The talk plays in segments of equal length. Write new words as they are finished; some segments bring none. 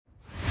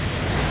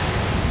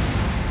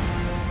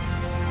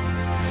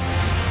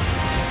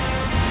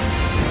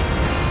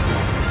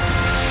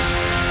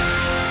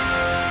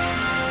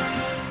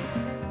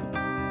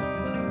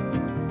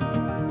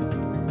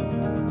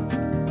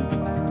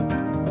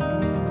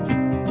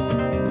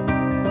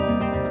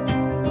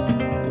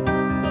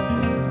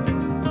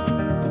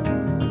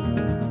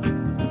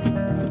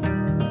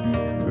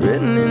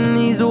Written in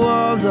these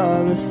walls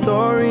are the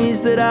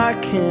stories that I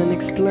can't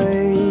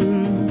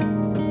explain.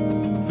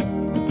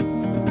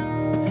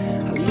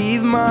 I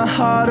leave my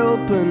heart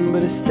open,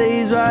 but it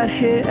stays right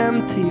here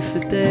empty for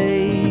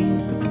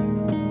days.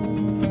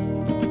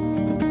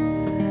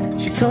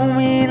 She told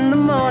me in the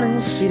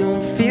morning she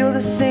don't feel the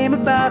same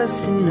about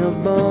us in her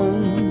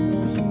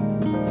bones.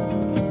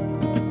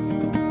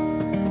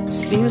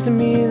 Seems to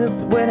me that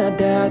when I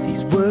die,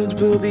 these words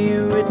will be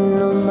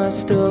written on my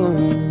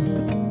stone.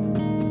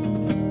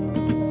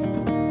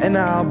 And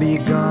I'll be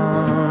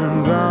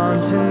gone,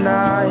 gone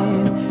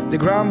tonight. The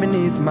ground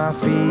beneath my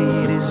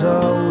feet is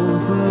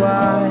open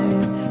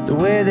wide. The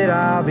way that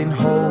I've been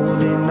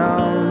holding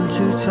on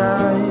too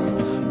tight,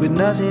 with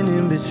nothing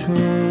in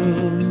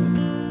between.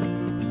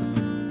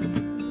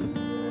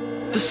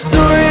 The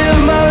story of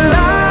my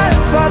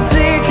life, I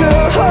take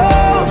her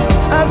home.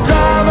 I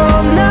drive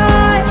all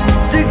night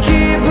to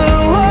keep her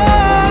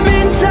warm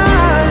in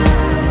time.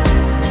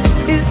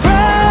 It's frozen.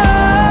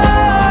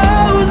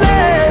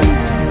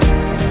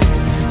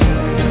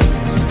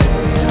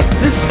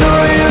 The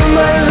story of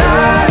my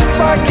life,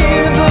 I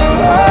give her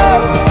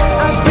hope.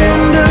 I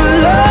spend her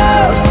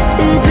love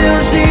until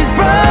she's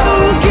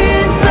broke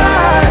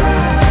inside.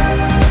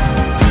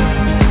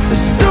 The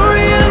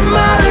story of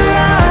my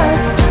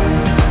life.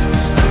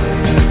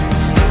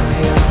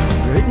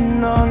 Written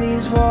on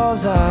these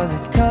walls are the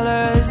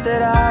colors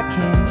that I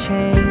can't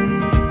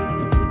change.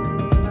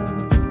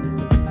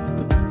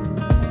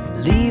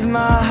 Leave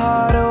my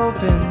heart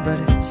open, but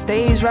it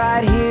stays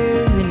right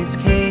here in its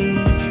cage.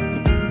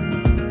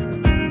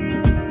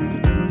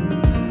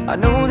 I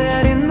know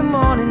that in the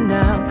morning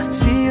now,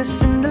 see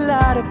us in the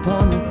light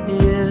upon the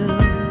hill.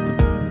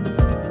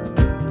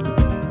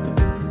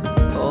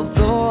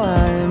 Although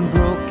I am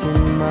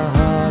broken, my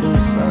heart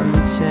is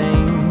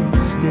unchained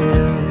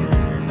still.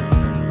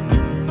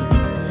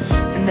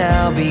 And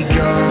I'll be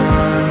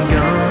gone,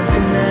 gone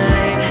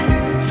tonight.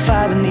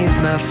 Fire beneath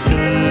my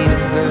feet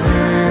is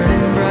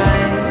burning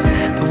bright.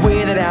 The way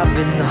that I've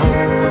been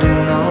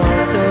holding on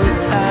so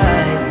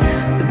tight,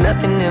 with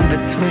nothing in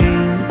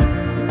between.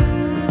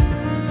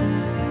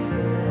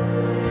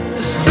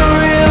 The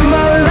story of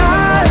my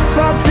life,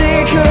 I'll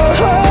take her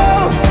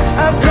home.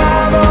 I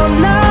drive all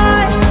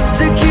night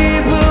to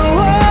keep her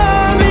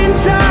warm in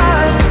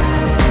time.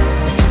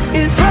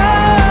 It's frozen.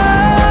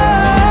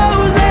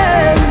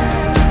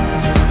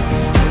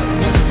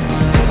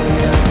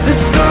 The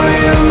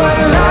story of my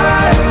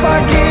life, I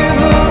give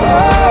her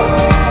hope.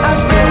 I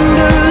spend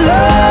her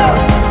love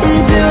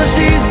until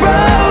she's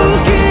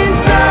broke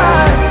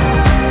inside.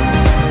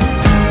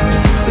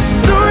 The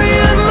story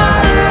of my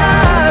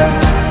life.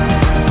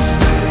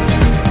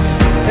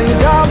 And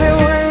I've been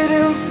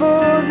waiting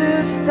for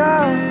this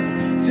time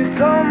to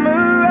come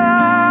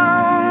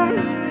around.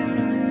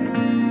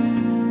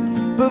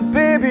 But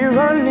baby,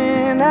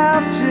 running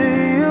after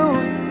you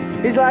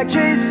is like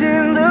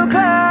chasing the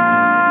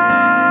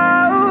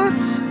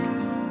clouds.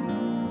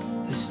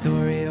 The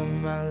story of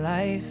my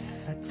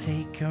life, I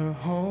take her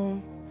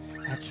home.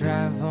 I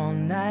drive all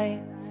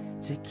night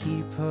to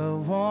keep her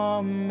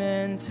warm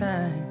and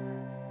time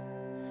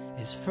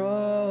is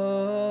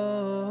frozen.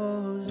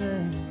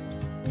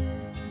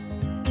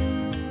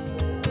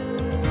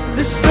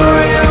 The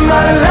story of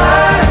my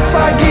life,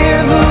 I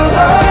give her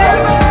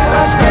hope.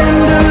 I spend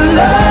her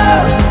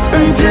love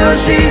until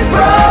she's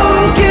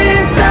broke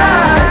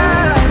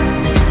inside.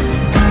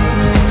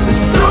 The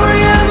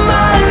story of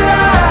my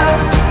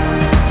life.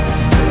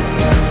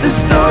 The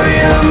story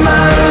of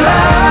my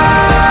life.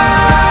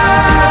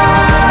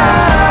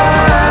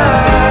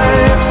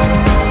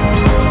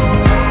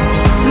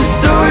 The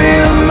story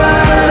of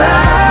my life.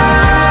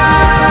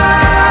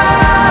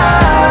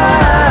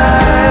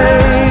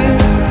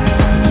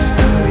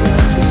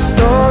 The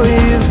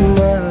story of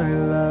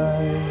my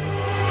life.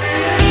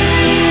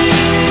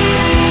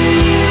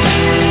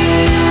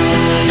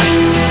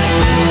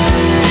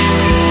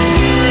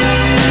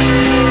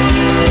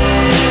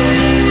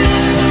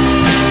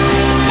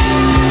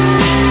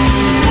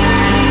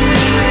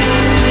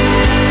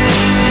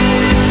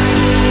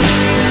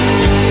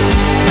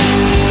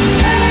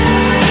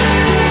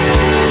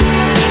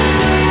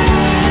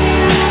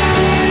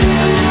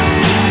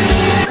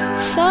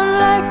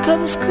 Sunlight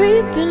comes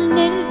creeping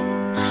in,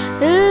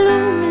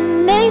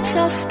 illuminates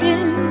our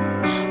skin.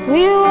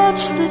 We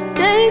watch the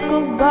day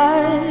go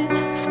by,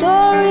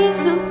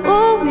 stories of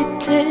what we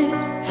did.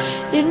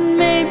 It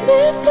made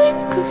me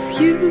think of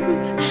you,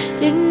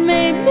 it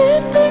made me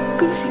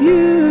think of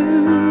you.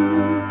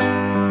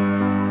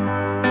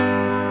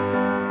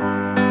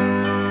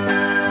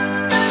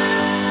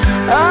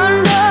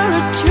 Under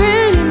a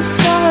trillion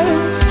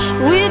stars,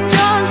 we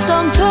danced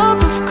on top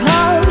of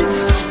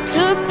cars,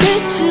 took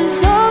pictures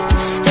of the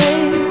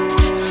stage,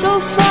 so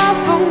far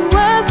from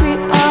where we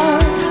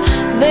are.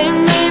 They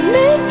made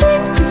me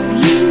think of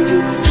you,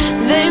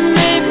 they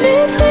made me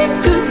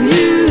think of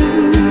you.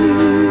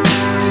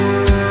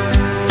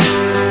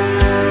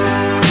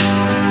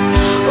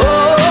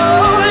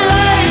 Oh,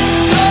 lights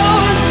go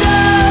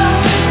down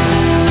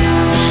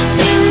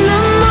in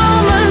the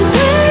moment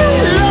we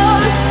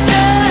lost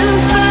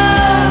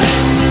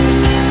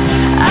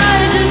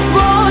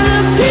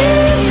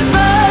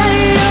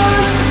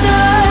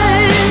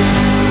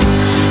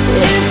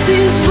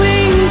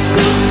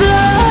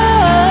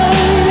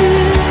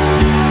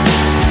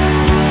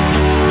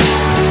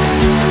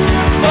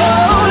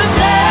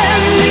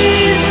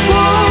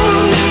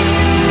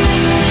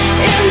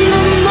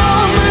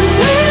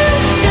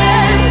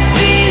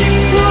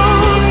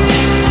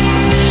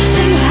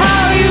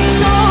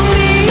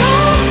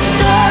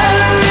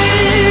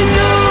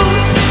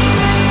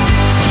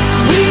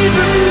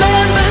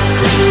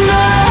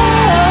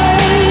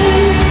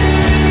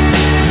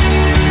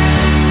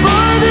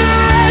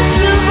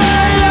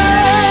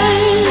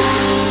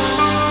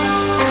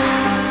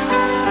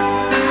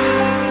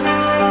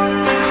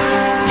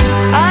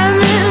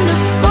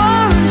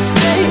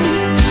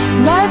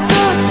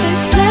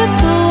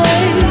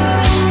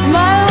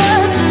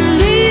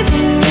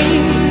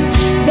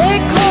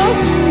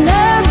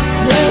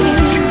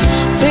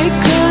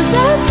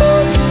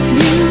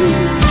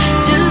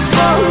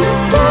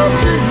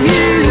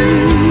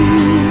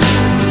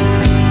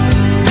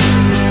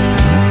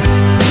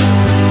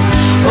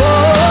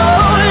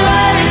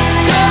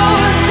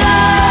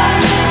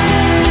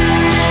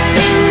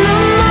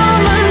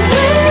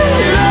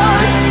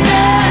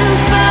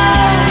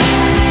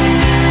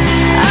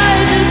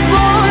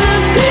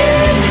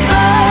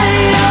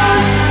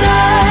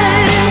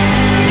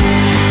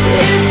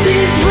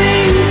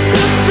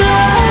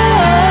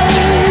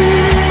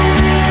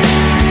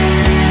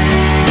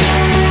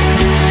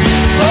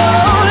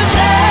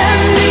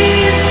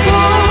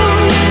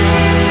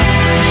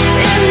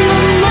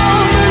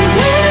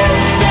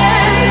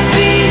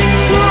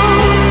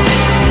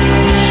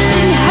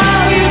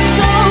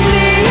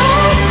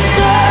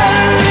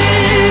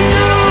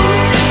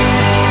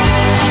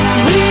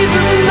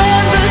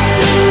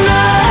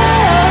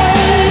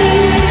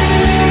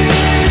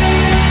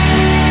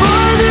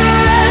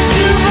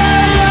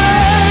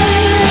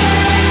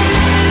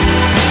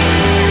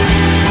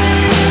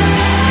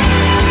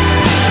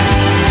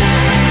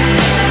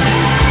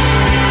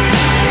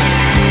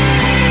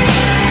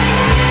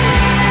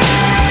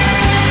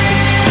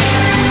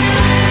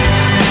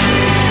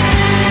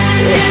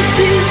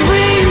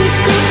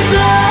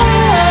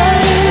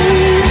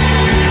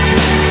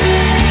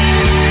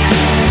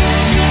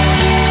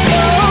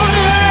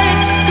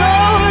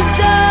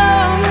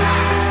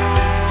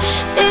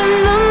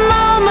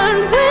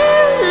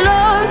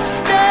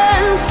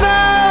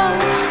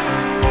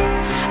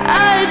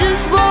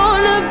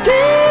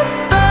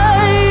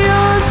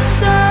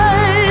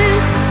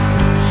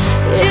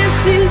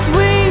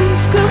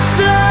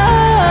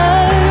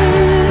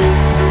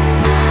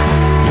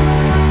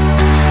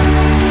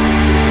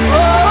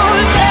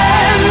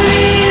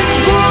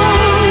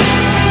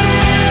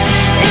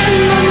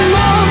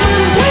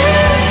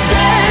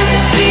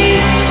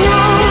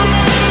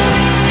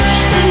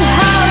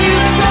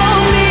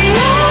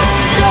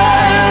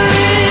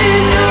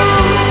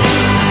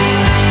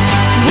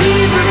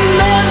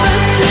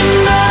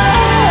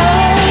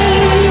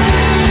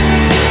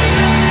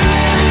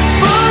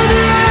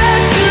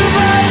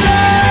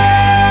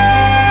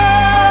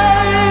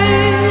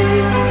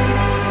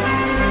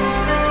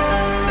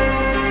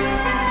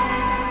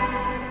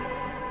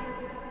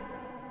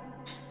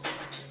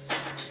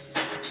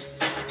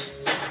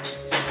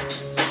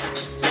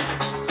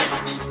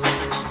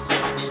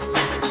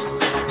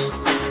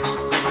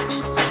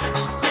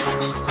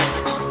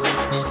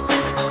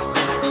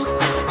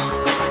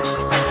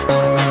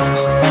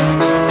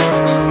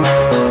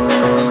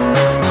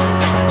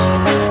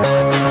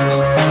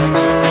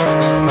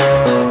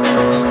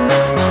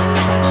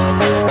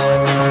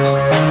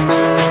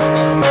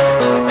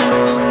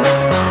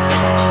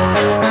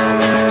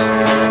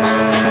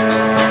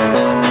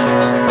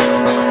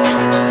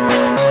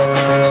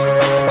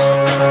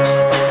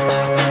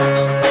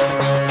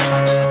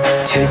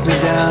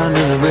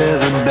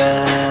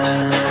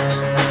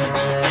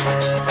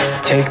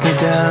Take me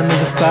down to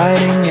the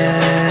fighting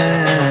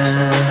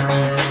end.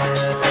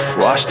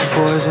 Wash the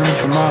poison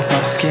from off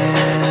my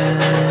skin.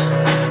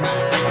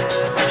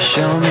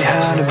 Show me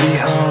how to be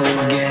whole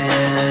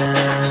again.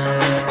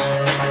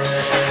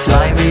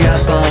 Fly me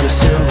up on a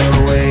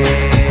silver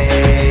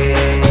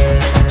wave,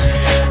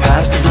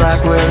 past the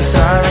black where the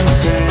sirens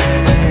sing.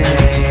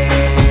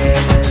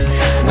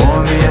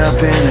 Warm me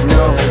up in the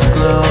nova's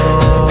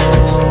glow,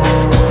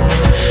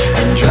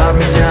 and drop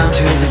me down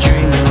to the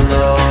dream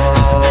below.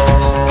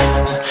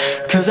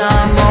 'Cause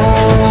I'm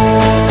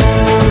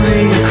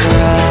only a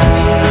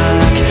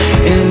crack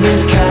in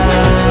this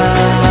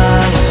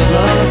castle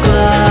of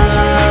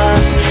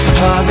glass.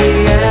 Hardly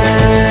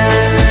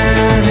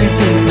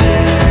anything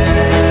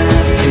there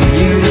for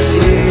you to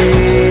see,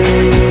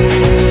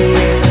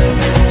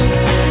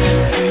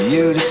 for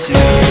you to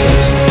see.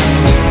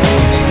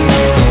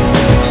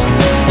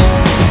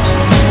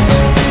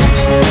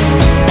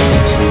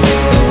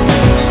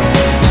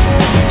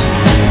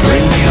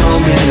 Bring me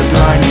home in a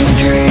blinding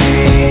dream,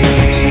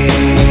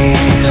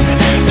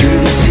 through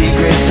the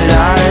secrets that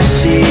I've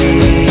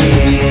seen.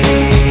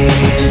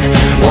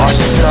 Wash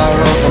the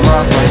sorrow from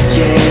off my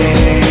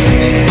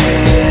skin,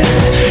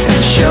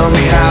 and show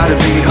me how to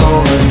be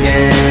whole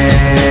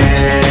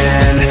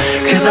again.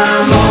 'Cause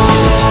I'm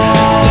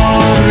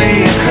only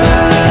a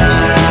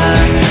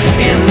crack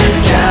in this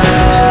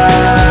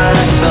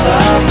castle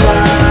of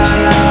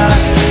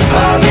glass.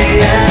 Hardly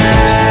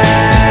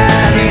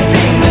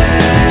anything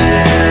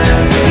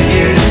there for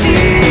you to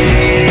see,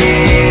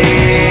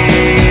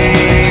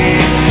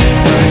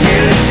 for you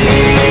to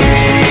see.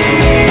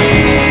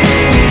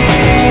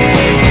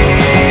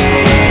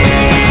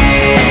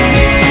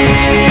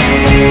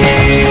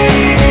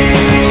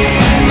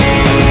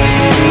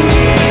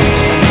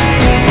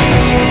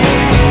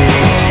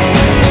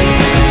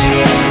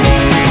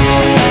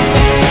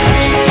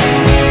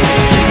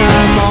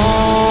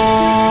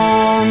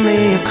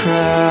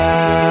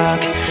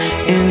 Crack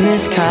in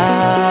this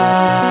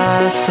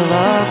castle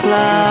of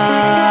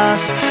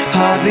glass.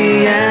 Hardly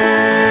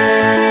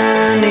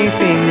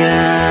anything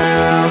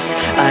else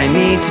I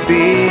need to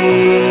be.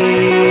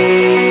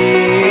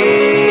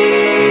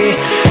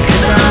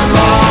 'Cause I'm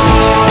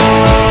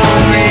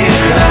only a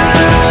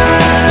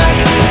crack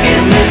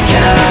in this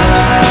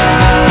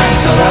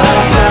castle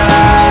of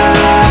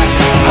glass.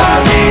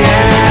 Hardly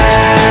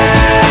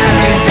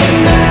anything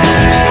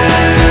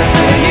there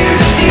for you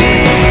to see.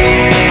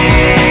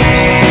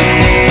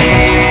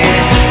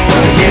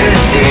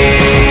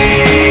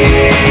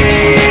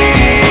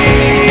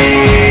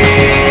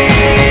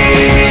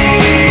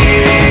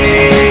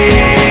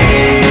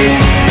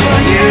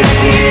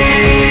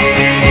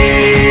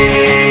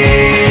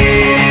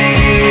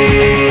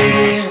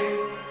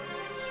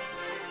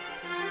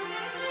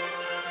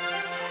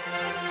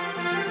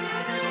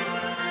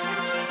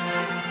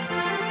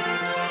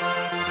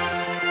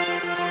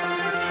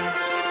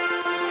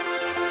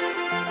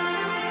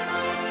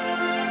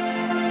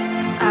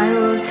 I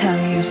will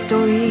tell your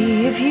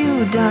story if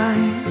you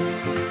die.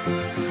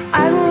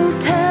 I will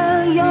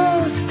tell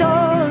your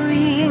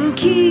story and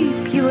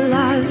keep you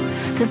alive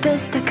the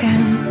best I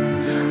can.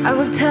 I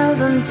will tell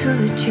them to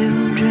the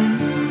children,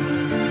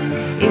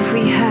 if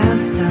we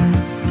have some,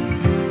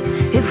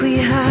 if we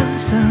have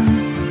some.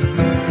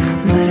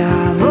 But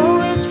I've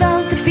always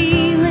felt the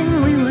feeling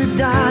we would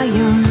die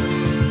young.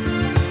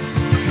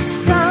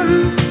 Some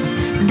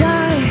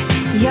die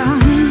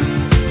young,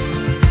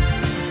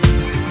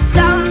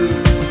 some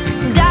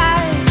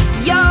die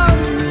young,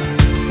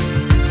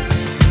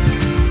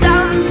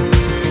 some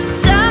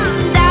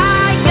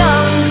die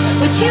young.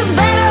 But you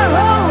better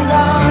hold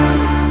on.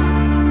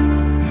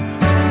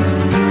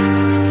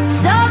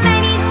 So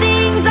many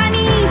things I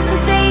need to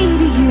say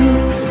to you.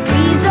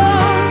 Please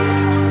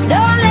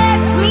don't let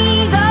me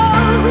go.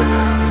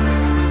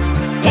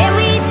 And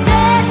we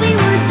said we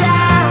would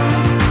die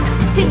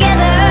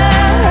together.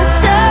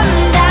 Some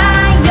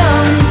die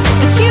young,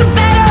 but you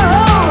better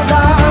hold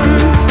on.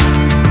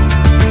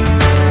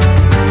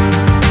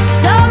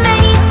 So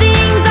many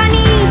things I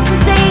need to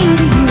say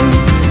to you.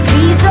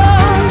 Please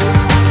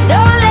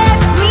don't let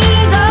me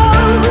go.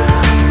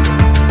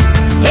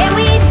 And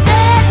we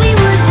said we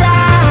would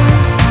die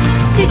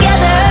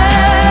together.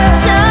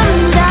 Some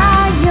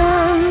die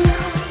young.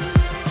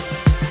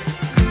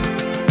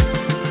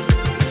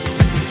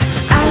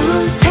 I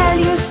will tell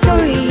your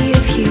story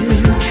if you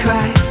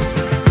try.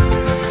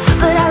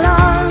 But how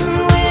long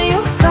will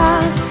your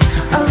thoughts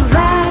of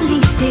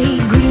valley stay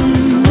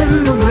green when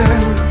the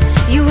world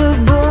you were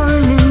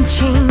born in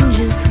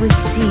changes with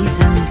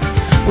seasons?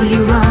 Will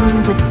you run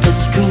with the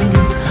stream,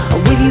 or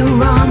will you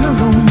run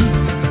alone?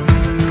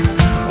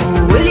 Or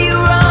will you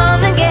run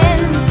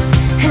against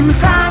and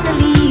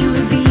finally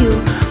reveal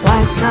why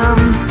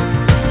some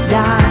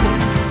die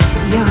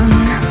young?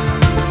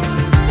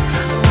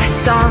 Why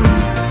some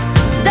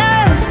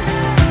die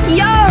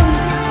young?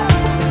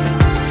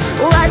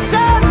 Why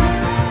some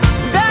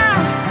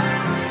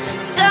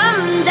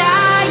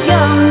die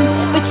young?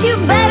 But you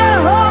better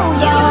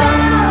hold on.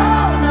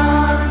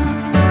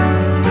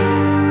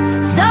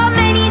 So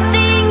many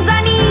things I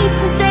need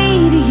to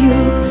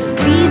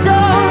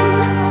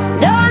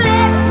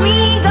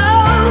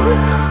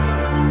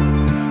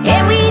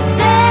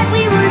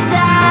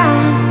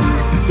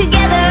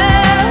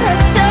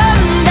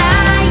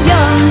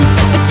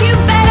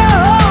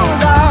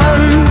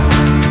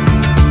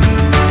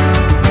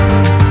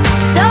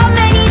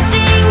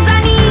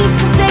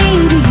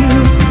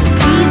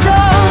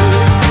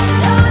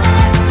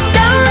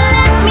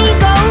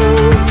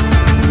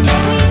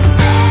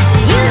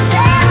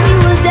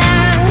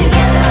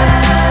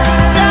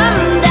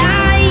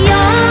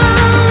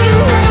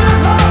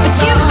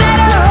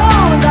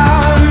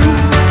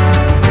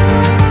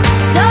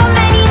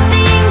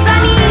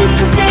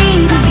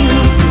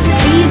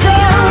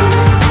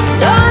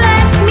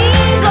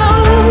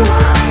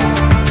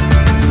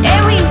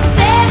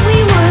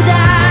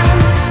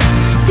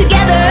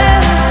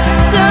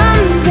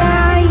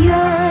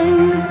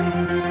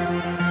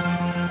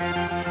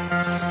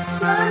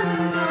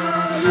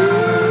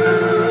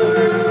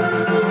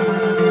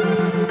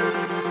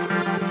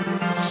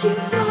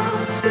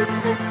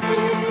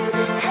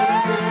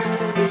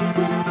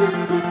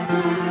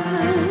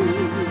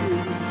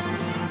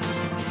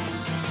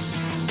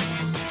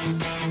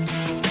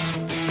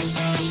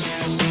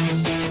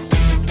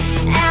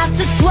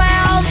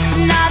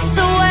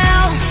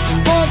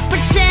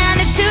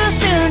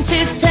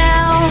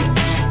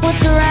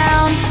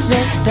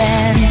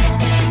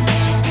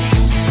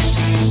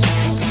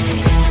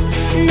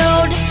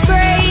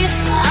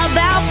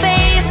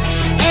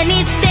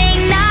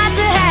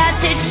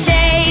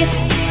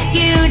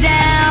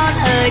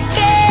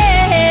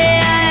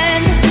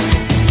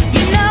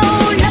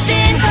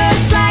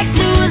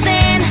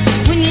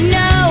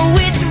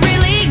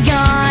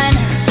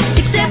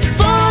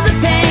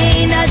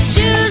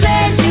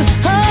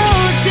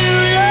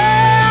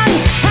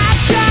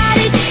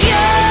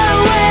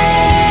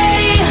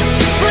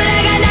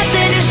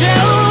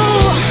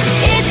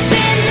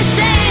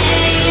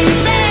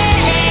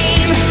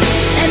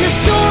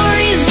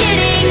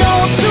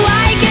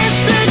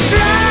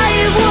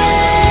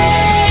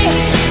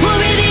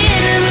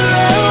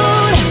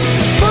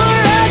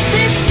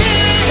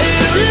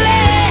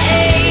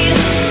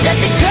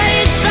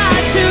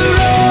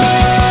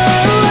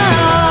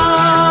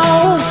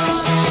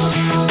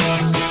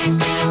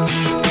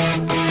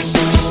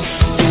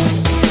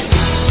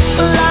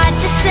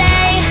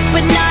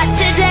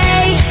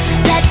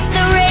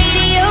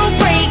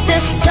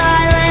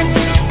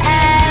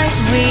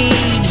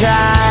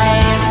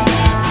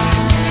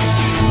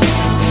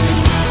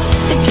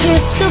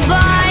wish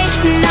goodbye,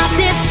 not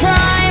this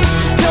time.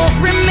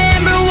 Don't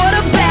remember what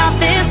about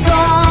this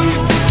song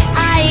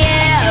I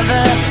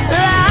ever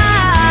liked.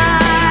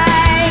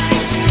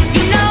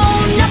 You know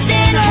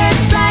nothing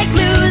hurts like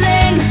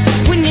losing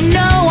when you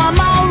know I'm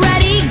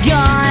already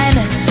gone,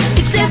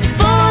 except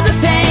for the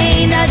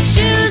pain of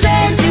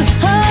choosing to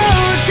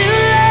hold too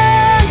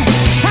long.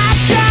 I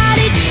tried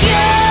it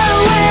your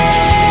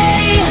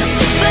way,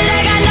 but I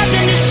got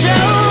nothing to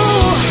show.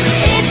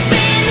 It's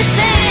been the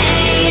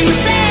same,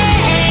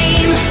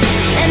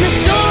 and the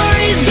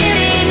story's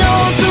getting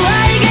old, so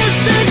I guess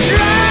the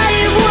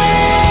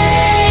driveway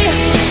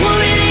will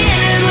be the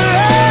end of the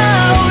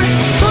road.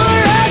 For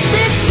us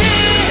it's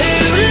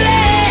too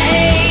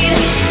late,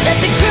 let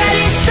the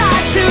credits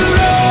start to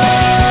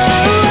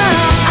roll.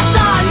 I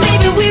thought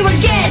maybe we were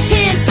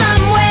getting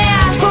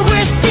somewhere, but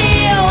we're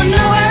still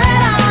nowhere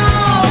at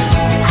all.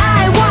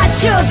 I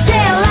watch your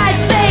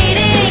taillights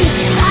fading,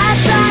 I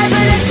try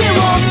but the tip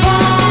won't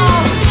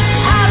fall.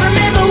 I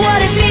remember what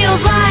it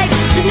feels like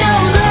to know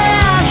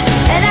love,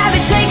 and I've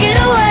been taken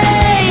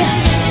away.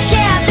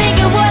 Can't think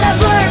of what I've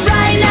learned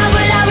right now,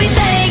 but I'll be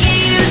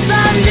thanking you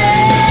someday.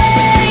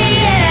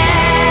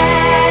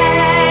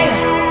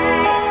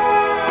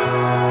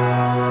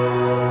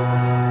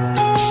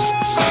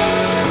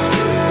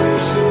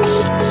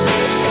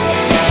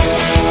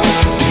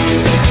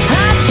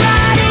 I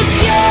tried it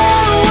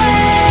your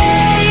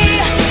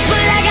way,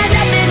 but I got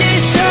nothing to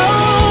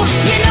show.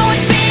 You know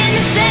it's been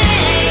the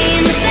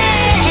same,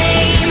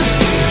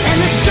 and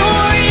the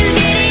story's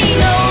getting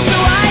old, so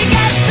I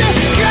guess the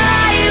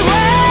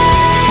driveway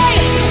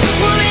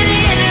will be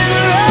the end of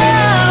the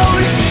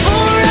road.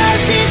 For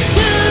us it's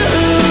too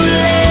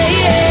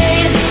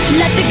late,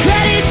 let the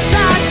credits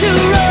start to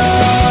roll.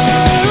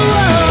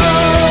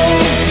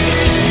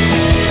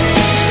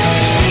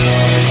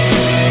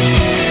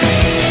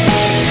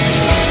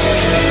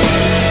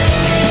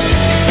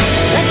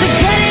 Let the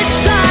credits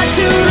start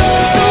to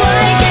roll, so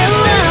I guess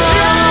the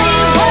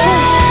driveway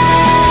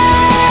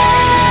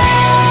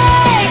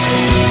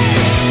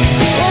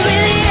will be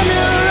the end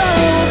of the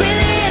road, be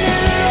the end of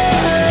the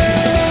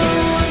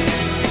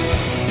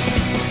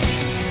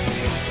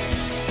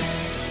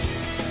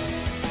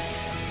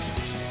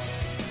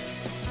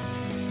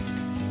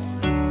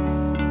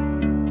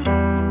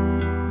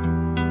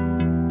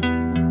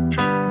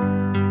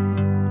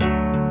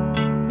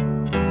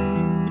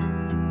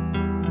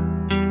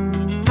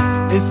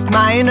Ist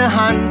meine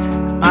Hand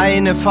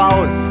eine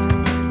Faust,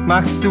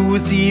 machst du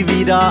sie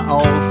wieder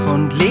auf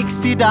und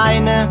legst die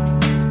deine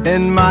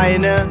in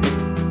meine.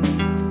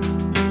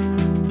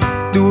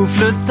 Du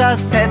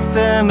flüsterst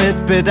Sätze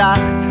mit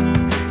Bedacht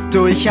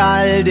durch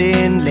all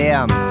den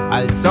Lärm,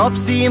 als ob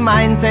sie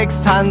mein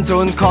Sextant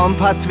und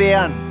Kompass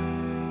wären.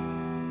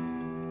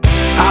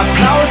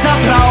 Applaus,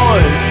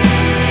 Applaus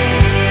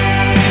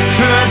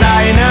für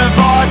deine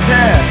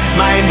Worte,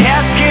 mein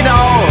Herz geht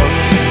auf.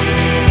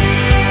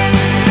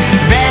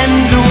 Wenn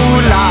du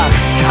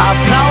lachst,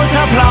 Applaus,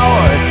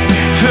 Applaus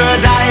für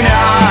deine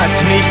Art,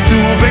 mich zu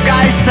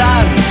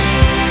begeistern.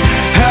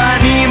 Hör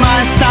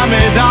niemals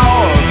damit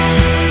auf.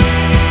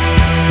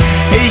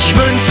 Ich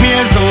wünsch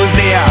mir so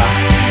sehr,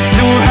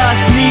 du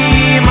hörst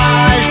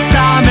niemals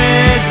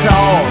damit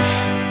auf.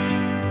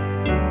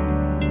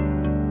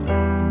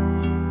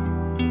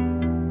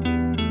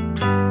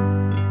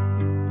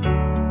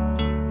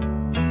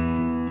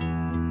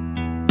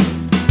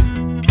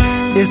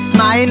 Ist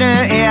meine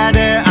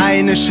Erde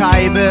eine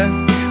Scheibe,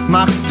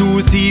 machst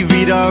du sie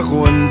wieder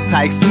rund,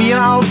 zeigst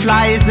mir auf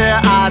leise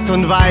Art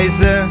und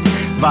Weise,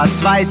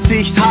 was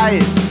Weitsicht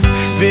heißt.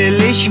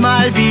 Will ich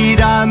mal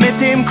wieder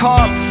mit dem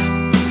Kopf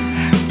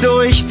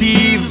durch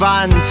die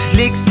Wand,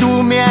 legst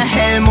du mir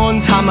Helm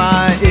und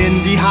Hammer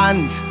in die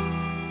Hand.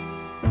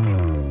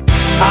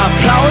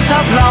 Applaus,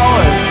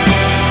 Applaus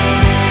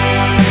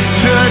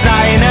für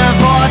deine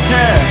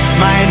Worte,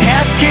 mein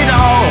Herz geht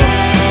auf.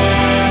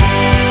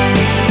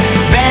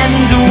 Wenn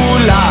du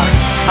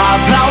lachst,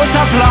 Applaus,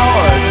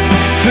 Applaus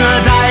für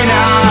deine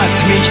Art,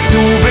 mich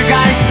zu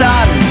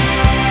begeistern.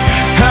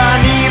 Hör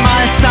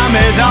niemals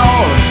damit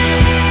auf.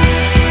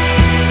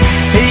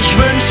 Ich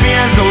wünsch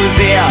mir so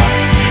sehr,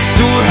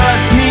 du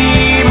hörst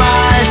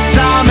niemals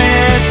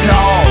damit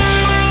auf.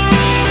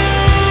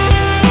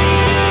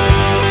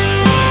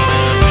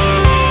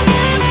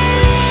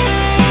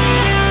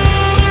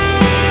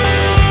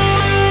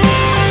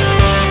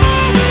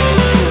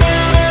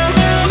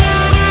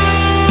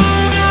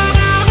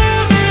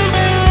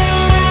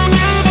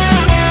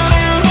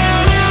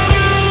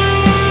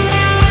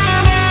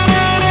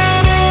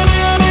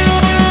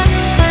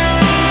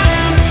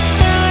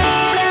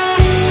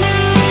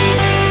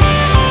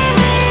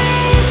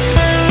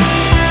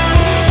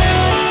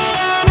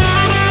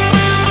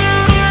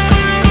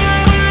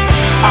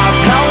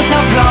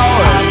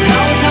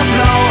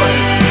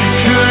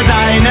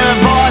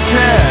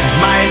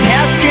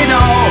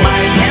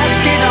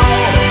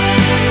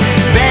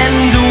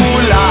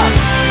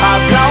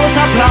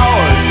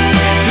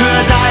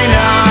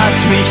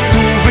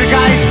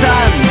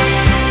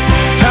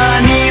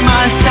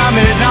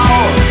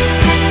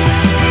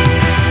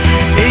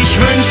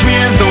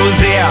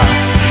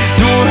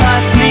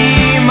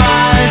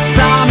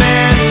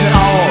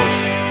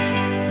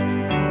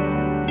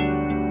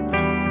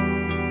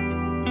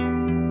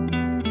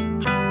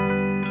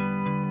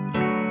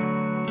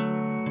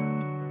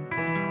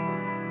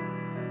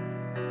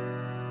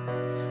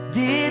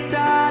 Dear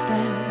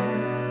darling,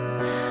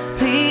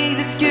 please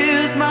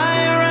excuse my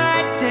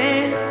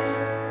writing.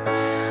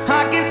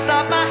 I can't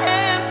stop my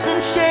hands from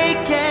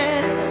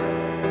shaking,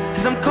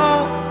 'cause I'm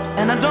cold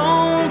and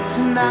alone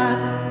tonight.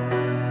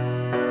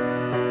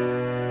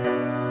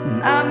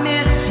 And I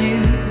miss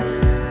you.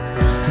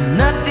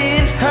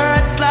 Nothing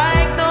hurts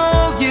like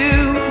no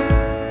you.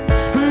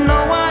 No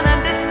one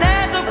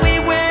understands what we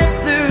went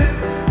through.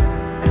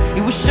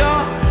 It was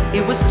short,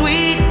 it was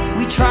sweet,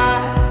 we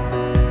tried.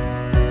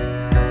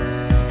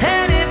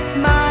 And if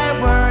my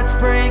words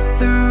break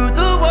through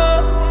the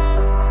wall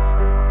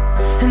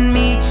and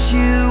meet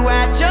you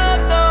at your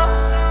door,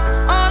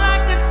 all I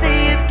can say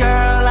is,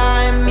 girl,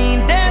 I mean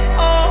them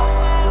all.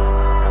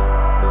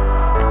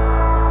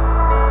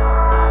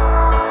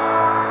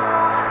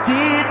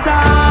 Dear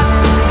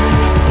darling,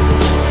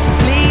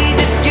 please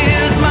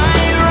excuse my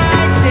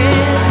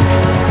writing.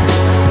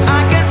 I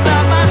can't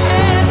stop my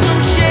hands from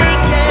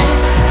shaking,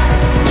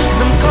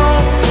 'cause I'm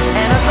cold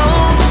and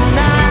alone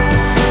tonight.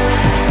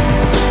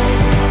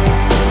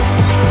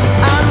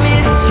 I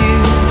miss you,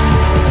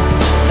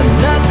 and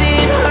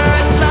nothing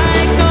hurts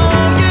like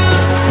knowing you.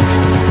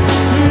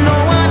 No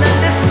one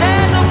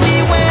understands what we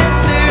went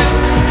through.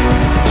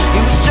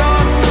 It was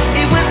short,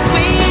 it was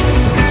sweet,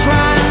 we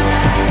tried.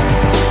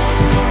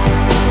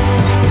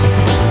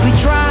 We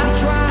tried.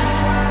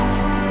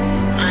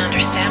 I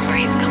understand where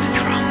he's coming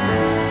from.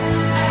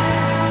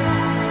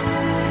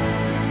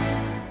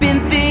 Been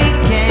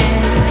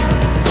thinking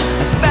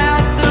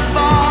about the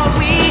bar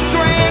we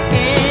drank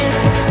in,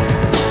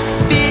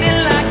 feeling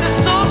like the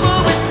sofa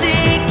was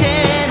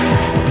sinking.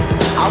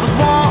 I was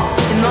warm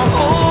in the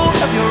hold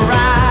of your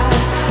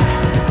eyes.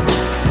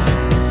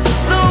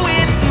 So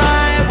if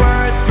my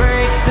words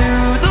break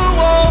through the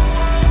wall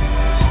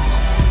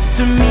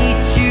to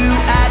meet you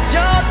at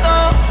your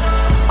door,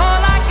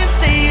 all I can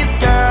say is,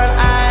 girl,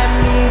 I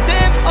mean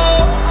them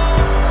all.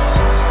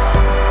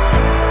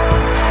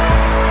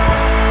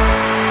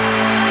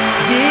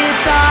 Dear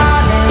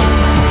darling,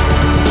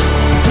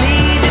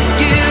 please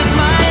excuse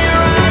my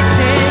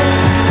writing.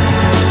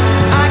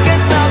 I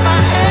can't stop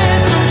my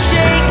hands from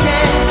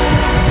shaking,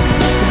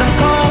 'cause I'm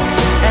cold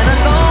and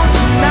alone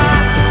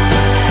tonight.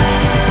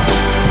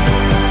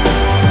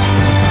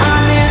 I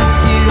miss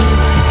you.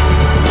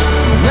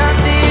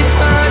 Nothing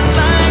hurts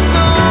like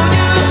knowing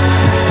you.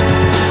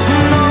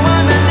 No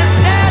one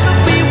understands what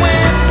we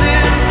went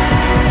through.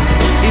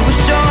 It was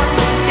short,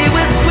 it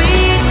was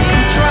sweet,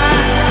 we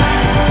tried.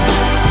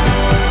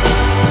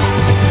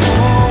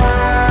 Oh,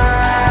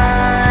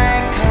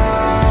 I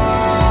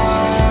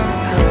can't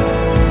go.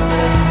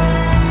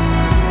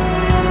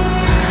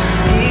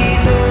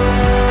 These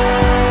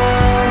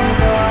arms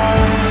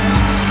are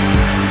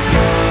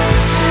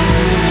yours to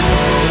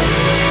hold.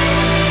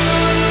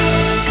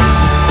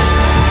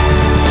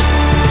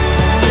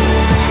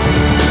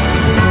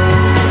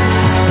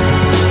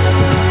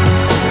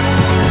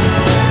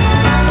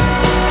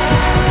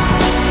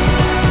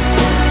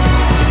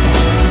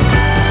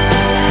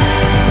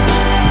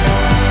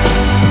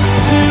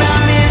 And I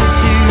miss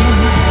you,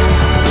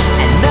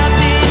 and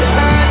nothing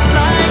hurts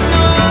like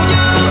knowing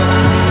you.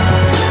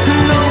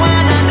 No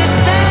one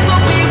understands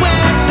what we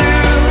went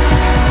through.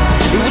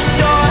 It was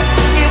short,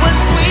 it was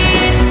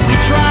sweet, we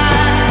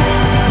tried.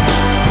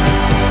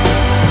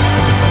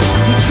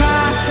 We tried.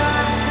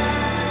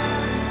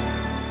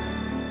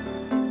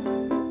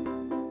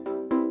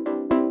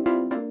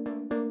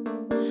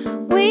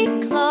 We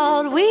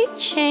clawed, we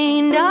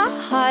chained our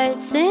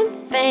hearts in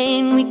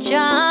vain. We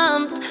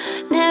jumped,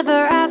 never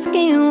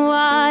asking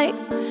why.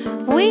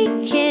 We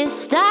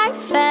kissed, I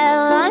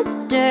fell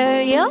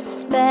under your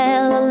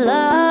spell of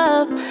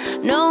love.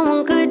 No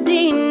one could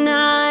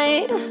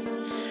deny.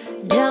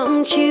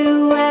 Don't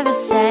you ever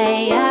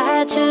say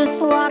I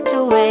just walked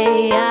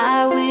away.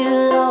 I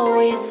will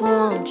always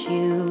want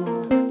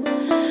you.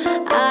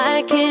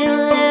 I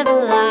can't live a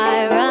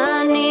lie,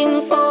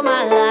 running for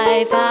my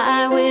life.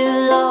 I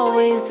will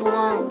always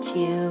want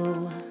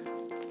you.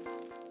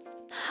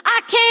 I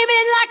came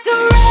in like a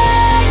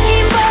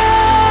wrecking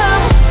ball.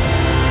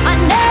 I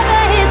never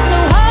hit so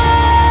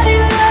hard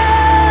in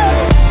love.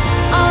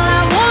 All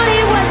I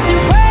wanted was to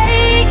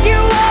break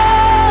your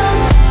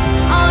walls.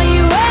 All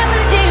you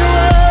ever did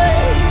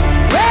was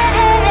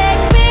wreck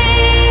me.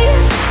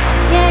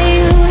 Yeah,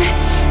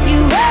 you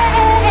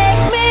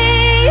wrecked me.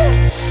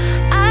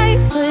 I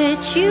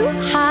put you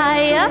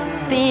high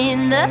up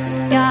in the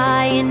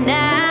sky, and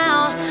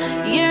now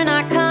you're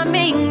not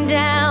coming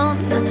down.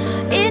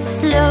 It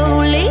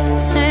slowly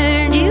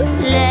turned, you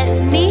let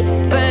me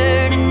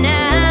burn, and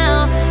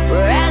now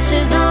we're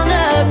ashes on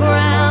the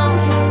ground.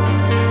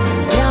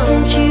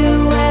 Don't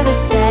you ever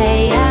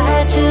say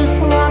I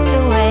just walked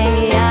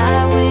away.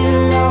 I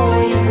will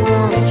always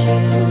want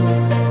you.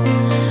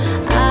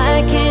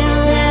 I can't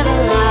live a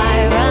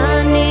lie,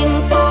 running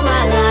for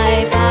my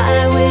life.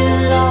 I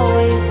will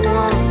always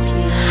want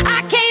you. I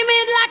came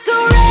in like a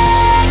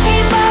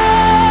wrecking ball.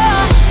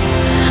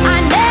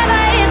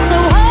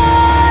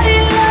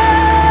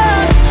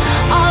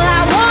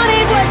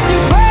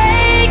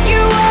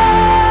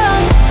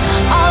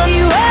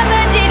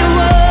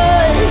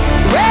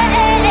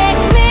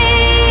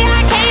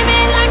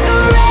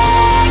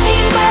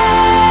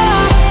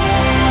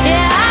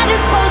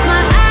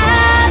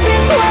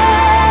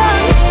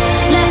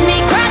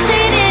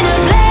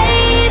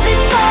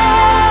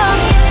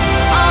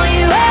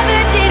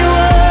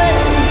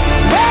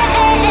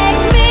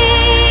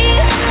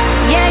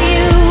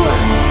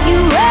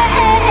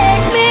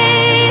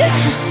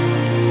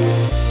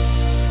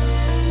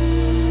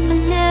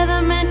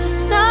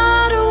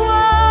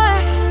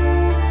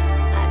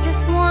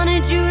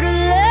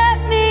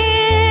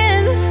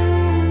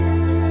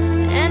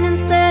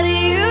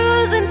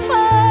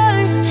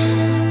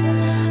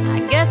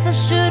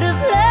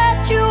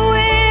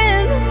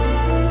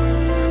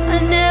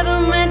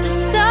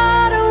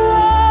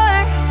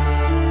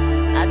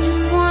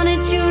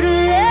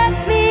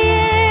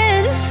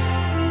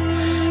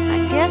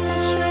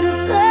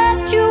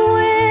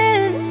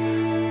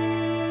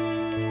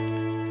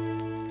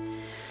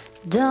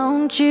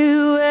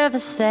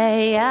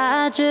 say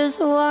I just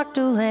walked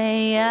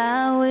away,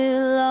 I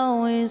will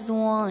always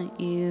want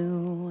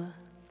you.